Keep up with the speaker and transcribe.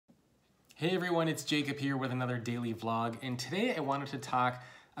Hey everyone, it's Jacob here with another daily vlog, and today I wanted to talk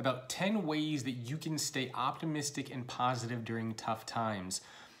about 10 ways that you can stay optimistic and positive during tough times.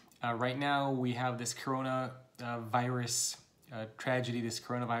 Right now we have this coronavirus tragedy, this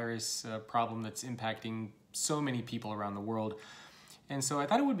coronavirus problem that's impacting so many people around the world. And so I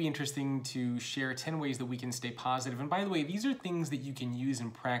thought it would be interesting to share 10 ways that we can stay positive. And by the way, these are things that you can use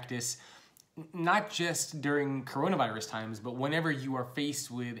and practice not just during coronavirus times, but whenever you are faced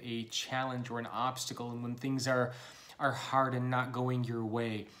with a challenge or an obstacle and when things are hard and not going your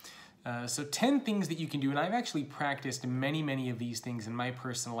way. So 10 things that you can do, and I've actually practiced many of these things in my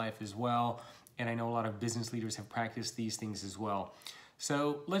personal life as well, and I know a lot of business leaders have practiced these things as well.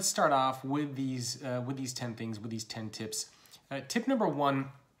 So let's start off with these 10 things, with these 10 tips. Tip number one,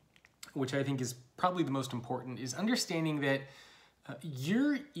 which I think is probably the most important, is understanding that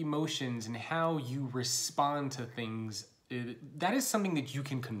your emotions and how you respond to things, that is something that you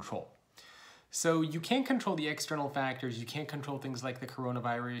can control. So you can't control the external factors. You can't control things like the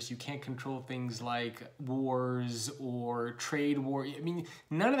coronavirus. You can't control things like wars or trade war. I mean,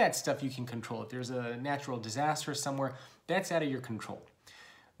 none of that stuff you can control. If there's a natural disaster somewhere, that's out of your control.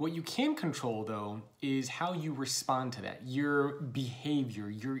 What you can control, though, is how you respond to that, your behavior,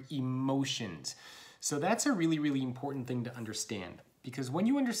 your emotions. So that's a really important thing to understand, because when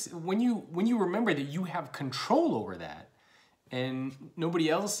you remember that you have control over that, and nobody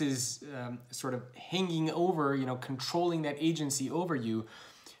else is sort of hanging over, controlling that agency over you,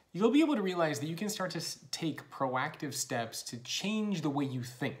 you'll be able to realize that you can start to take proactive steps to change the way you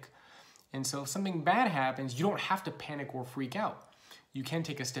think. And so if something bad happens, you don't have to panic or freak out. You can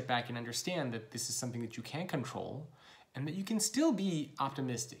take a step back and understand that this is something that you can control, and that you can still be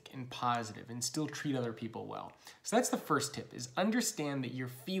optimistic and positive and still treat other people well. So that's the first tip, is understand that your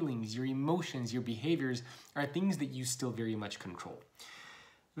feelings, your emotions, your behaviors are things that you still very much control.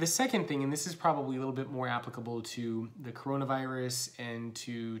 The second thing, and this is probably a little bit more applicable to the coronavirus and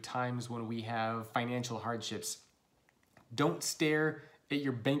to times when we have financial hardships, don't stare at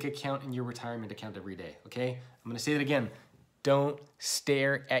your bank account and your retirement account every day, okay? I'm gonna say that again. Don't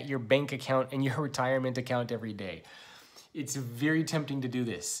stare at your bank account and your retirement account every day. It's very tempting to do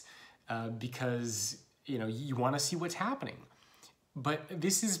this because you want to see what's happening. But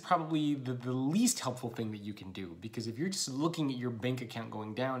this is probably the least helpful thing that you can do, because if you're just looking at your bank account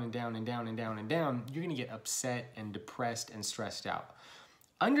going down and down and down and down and down, you're going to get upset and depressed and stressed out.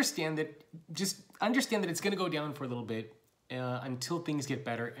 Understand that it's going to go down for a little bit until things get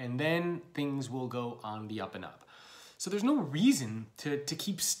better, and then things will go on the up and up. So there's no reason to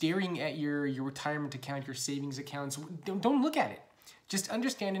keep staring at your retirement account, your savings accounts. Don't look at it. Just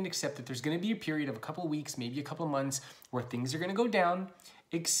understand and accept that there's going to be a period of a couple of weeks, maybe a couple of months, where things are going to go down.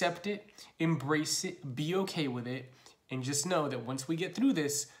 Accept it, embrace it, be okay with it, and just know that once we get through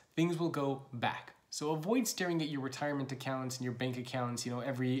this, things will go back. So avoid staring at your retirement accounts and your bank accounts,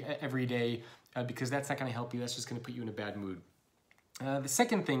 every day, because that's not going to help you. That's just going to put you in a bad mood. The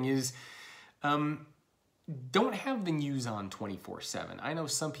second thing is, don't have the news on 24/7. I know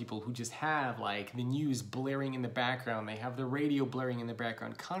some people who just have the news blaring in the background. They have the radio blaring in the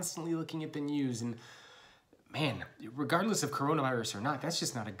background, constantly looking at the news. And man, regardless of coronavirus or not, that's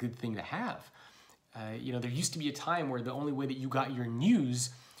just not a good thing to have. There used to be a time where the only way that you got your news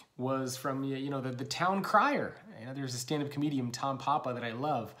was from, the town crier. There's a stand-up comedian, Tom Papa, that I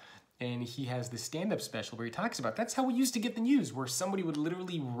love. And he has this stand-up special where he talks about that's how we used to get the news, where somebody would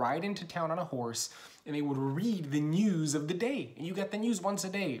literally ride into town on a horse and they would read the news of the day. And you got the news once a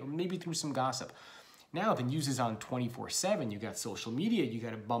day, or maybe through some gossip. Now the news is on 24/7. You got social media. You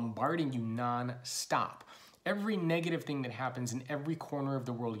got it bombarding you non-stop. Every negative thing that happens in every corner of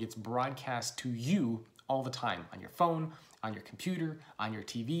the world gets broadcast to you all the time, on your phone, on your computer, on your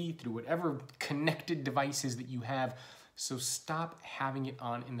TV, through whatever connected devices that you have. So stop having it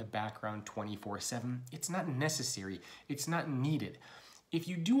on in the background 24/7. It's not necessary. It's not needed. If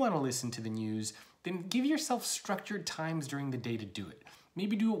you do want to listen to the news, then give yourself structured times during the day to do it.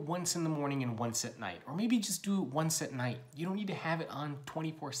 Maybe do it once in the morning and once at night, or maybe just do it once at night. You don't need to have it on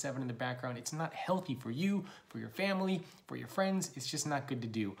 24/7 in the background. It's not healthy for you, for your family, for your friends. It's just not good to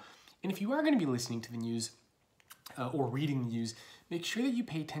do. And if you are going to be listening to the news or reading the news, make sure that you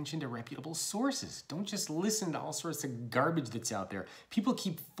pay attention to reputable sources. Don't just listen to all sorts of garbage that's out there. People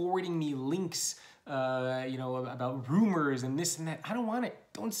keep forwarding me links, about rumors and this and that. I don't want it.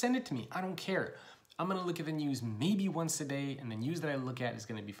 Don't send it to me. I don't care. I'm going to look at the news maybe once a day, and the news that I look at is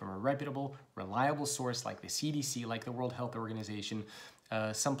going to be from a reputable, reliable source like the CDC, like the World Health Organization,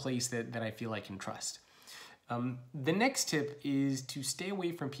 someplace that I feel I can trust. The next tip is to stay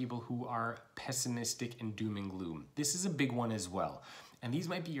away from people who are pessimistic and doom and gloom. This is a big one as well. And these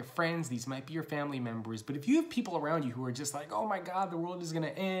might be your friends, these might be your family members, but if you have people around you who are just like, oh my God, the world is gonna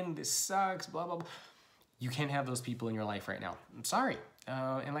end, this sucks, blah, blah, blah, you can't have those people in your life right now. I'm sorry.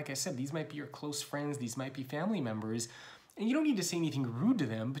 And like I said, these might be your close friends, these might be family members, and you don't need to say anything rude to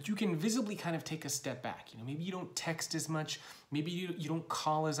them, but you can visibly kind of take a step back. You know, maybe you don't text as much, maybe you don't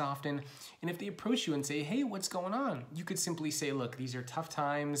call as often, and if they approach you and say, hey, what's going on? You could simply say, look, these are tough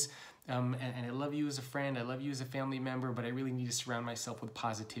times, and I love you as a friend, I love you as a family member, but I really need to surround myself with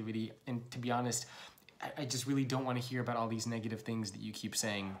positivity. And to be honest, I just really don't want to hear about all these negative things that you keep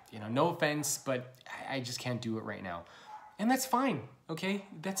saying. You know, no offense, but I just can't do it right now. And that's fine, okay?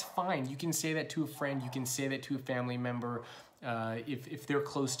 That's fine. You can say that to a friend, you can say that to a family member. If they're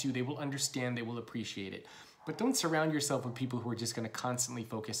close to you, they will understand, they will appreciate it. But don't surround yourself with people who are just gonna constantly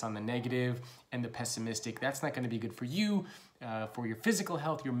focus on the negative and the pessimistic. That's not gonna be good for you, for your physical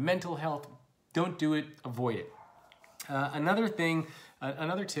health, your mental health. Don't do it, avoid it. Another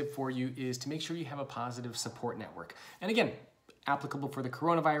tip for you is to make sure you have a positive support network. And again, applicable for the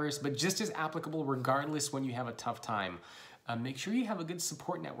coronavirus, but just as applicable regardless when you have a tough time. Make sure you have a good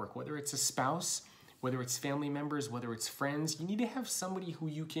support network, whether it's a spouse, whether it's family members, whether it's friends. You need to have somebody who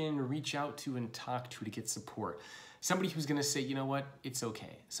you can reach out to and talk to get support. Somebody who's gonna say, you know what, it's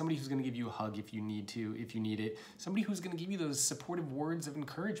okay. Somebody who's gonna give you a hug if you need it. Somebody who's gonna give you those supportive words of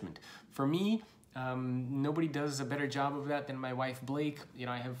encouragement. For me, nobody does a better job of that than my wife, Blake. You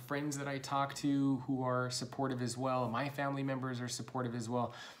know, I have friends that I talk to who are supportive as well. My family members are supportive as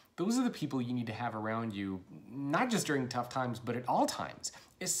well. Those are the people you need to have around you, not just during tough times, but at all times,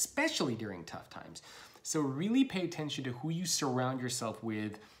 especially during tough times. So really pay attention to who you surround yourself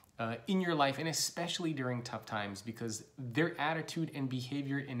with in your life, and especially during tough times, because their attitude and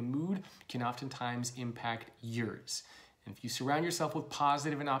behavior and mood can oftentimes impact yours. And if you surround yourself with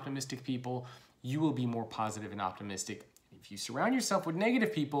positive and optimistic people, you will be more positive and optimistic. If you surround yourself with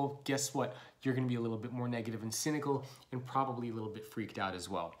negative people, guess what? You're gonna be a little bit more negative and cynical and probably a little bit freaked out as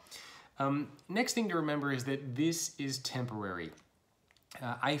well. Next thing to remember is that this is temporary.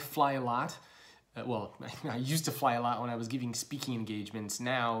 I fly a lot. Well, I used to fly a lot when I was giving speaking engagements.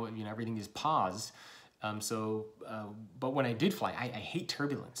 Now, you know, everything is paused. But when I did fly, I hate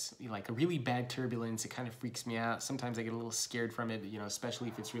turbulence. Like a really bad turbulence, it kind of freaks me out. Sometimes I get a little scared from it, you know, especially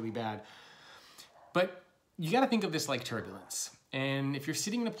if it's really bad. But you got to think of this like turbulence. And if you're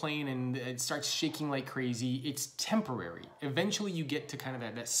sitting in a plane and it starts shaking like crazy, it's temporary. Eventually you get to kind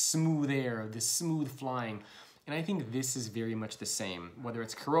of that smooth air, this smooth flying. And I think this is very much the same. Whether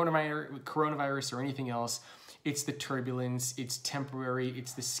it's coronavirus or anything else, it's the turbulence, it's temporary,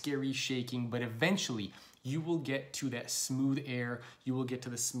 it's the scary shaking, but eventually you will get to that smooth air, you will get to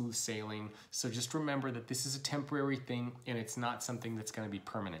the smooth sailing. So just remember that this is a temporary thing and it's not something that's going to be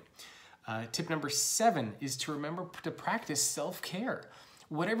permanent. Tip number 7 is to remember to practice self-care.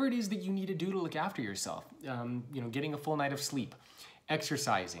 Whatever it is that you need to do to look after yourself, you know, getting a full night of sleep,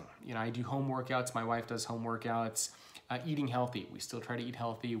 exercising. You know, I do home workouts, my wife does home workouts, eating healthy. We still try to eat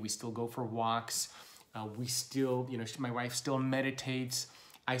healthy, we still go for walks, we still, you know, my wife still meditates.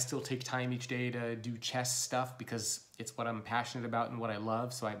 I still take time each day to do chest stuff because it's what I'm passionate about and what I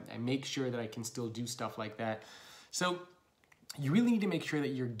love. So I make sure that I can still do stuff like that. So you really need to make sure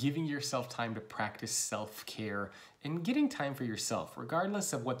that you're giving yourself time to practice self-care and getting time for yourself,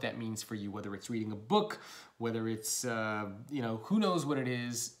 regardless of what that means for you, whether it's reading a book, whether it's, you know, who knows what it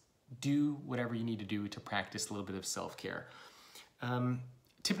is, do whatever you need to do to practice a little bit of self-care.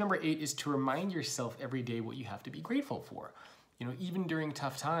 Tip number 8 is to remind yourself every day what you have to be grateful for. You know, even during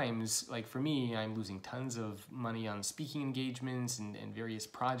tough times, like for me, I'm losing tons of money on speaking engagements and various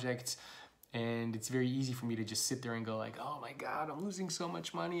projects. And it's very easy for me to just sit there and go like, oh my God, I'm losing so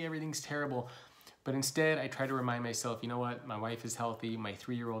much money, everything's terrible. But instead, I try to remind myself, you know what, my wife is healthy, my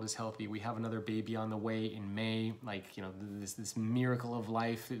 3-year-old is healthy, we have another baby on the way in May, like, you know, this miracle of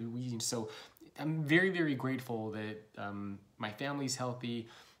life. So I'm very, very grateful that my family's healthy,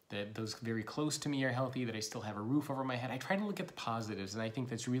 that those very close to me are healthy, that I still have a roof over my head. I try to look at the positives, and I think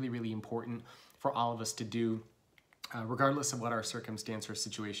that's really, really important for all of us to do, regardless of what our circumstance or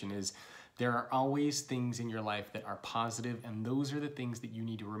situation is. There are always things in your life that are positive, and those are the things that you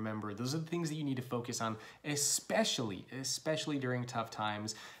need to remember. Those are the things that you need to focus on, especially during tough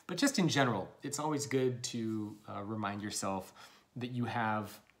times. But just in general, it's always good to remind yourself that you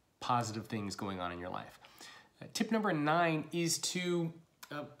have positive things going on in your life. Tip number 9 is to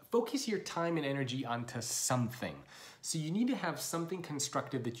focus your time and energy onto something. So you need to have something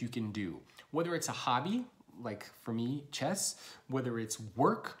constructive that you can do, whether it's a hobby, like for me, chess, whether it's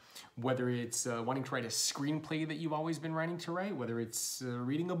work, whether it's wanting to write a screenplay that you've always been wanting to write, whether it's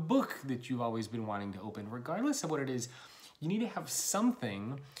reading a book that you've always been wanting to open. Regardless of what it is, you need to have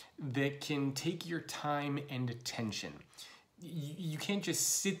something that can take your time and attention. You can't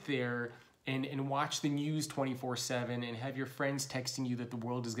just sit there and watch the news 24/7 and have your friends texting you that the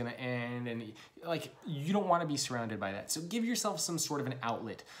world is gonna end, and like, you don't wanna be surrounded by that. So give yourself some sort of an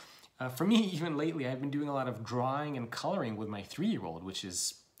outlet. For me, even lately, I've been doing a lot of drawing and coloring with my 3-year-old, which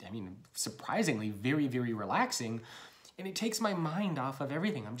is, I mean, surprisingly very, very relaxing. And it takes my mind off of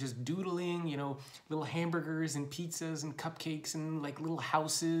everything. I'm just doodling, you know, little hamburgers and pizzas and cupcakes and like little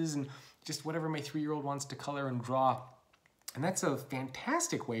houses and just whatever my 3-year-old wants to color and draw. And that's a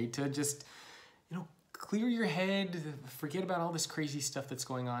fantastic way to just, you know, clear your head, forget about all this crazy stuff that's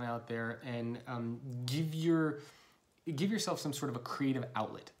going on out there, and give yourself some sort of a creative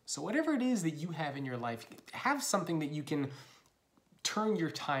outlet. So whatever it is that you have in your life, have something that you can turn your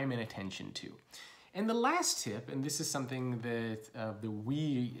time and attention to. And the last tip, and this is something that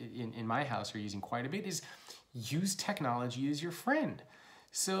we in my house are using quite a bit, is use technology as your friend.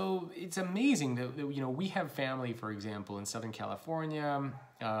 So it's amazing that you know, we have family, for example, in Southern California.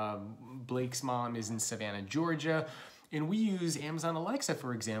 Blake's mom is in Savannah, Georgia, and we use Amazon Alexa,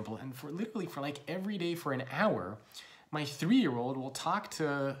 for example. And for literally for like every day for an hour, my 3-year-old will talk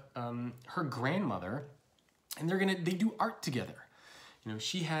to her grandmother, and they do art together. You know,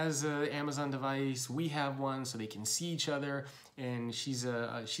 she has an Amazon device, we have one, so they can see each other, and she's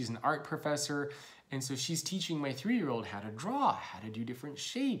an art professor, and so she's teaching my 3-year-old how to draw, how to do different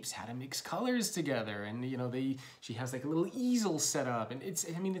shapes, how to mix colors together, and you know, she has like a little easel set up, and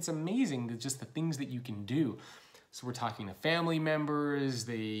it's amazing just the things that you can do. So we're talking to family members,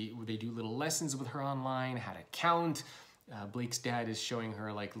 they do little lessons with her online, how to count. Blake's dad is showing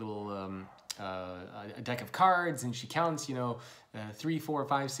her like little a deck of cards, and she counts, you know, 3, 4,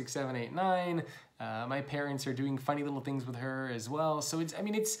 5, 6, 7, 8, 9. My parents are doing funny little things with her as well. So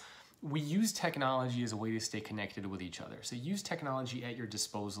we use technology as a way to stay connected with each other. So use technology at your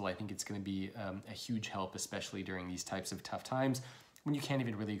disposal. I think it's going to be a huge help, especially during these types of tough times when you can't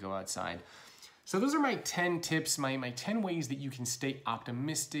even really go outside. So those are my 10 tips, my 10 ways that you can stay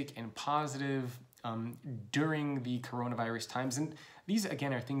optimistic and positive during the coronavirus times. And these,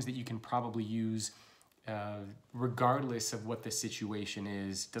 again, are things that you can probably use regardless of what the situation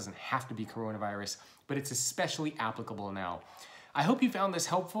is. It doesn't have to be coronavirus, but it's especially applicable now. I hope you found this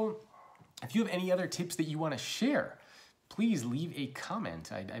helpful. If you have any other tips that you want to share, please leave a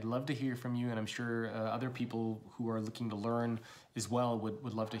comment. I'd love to hear from you, and I'm sure other people who are looking to learn as well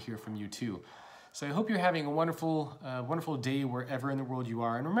would love to hear from you too. So I hope you're having a wonderful, wonderful day wherever in the world you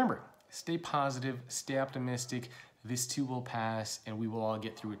are. And remember, stay positive, stay optimistic. This too will pass, and we will all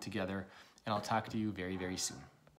get through it together. And I'll talk to you very, very soon.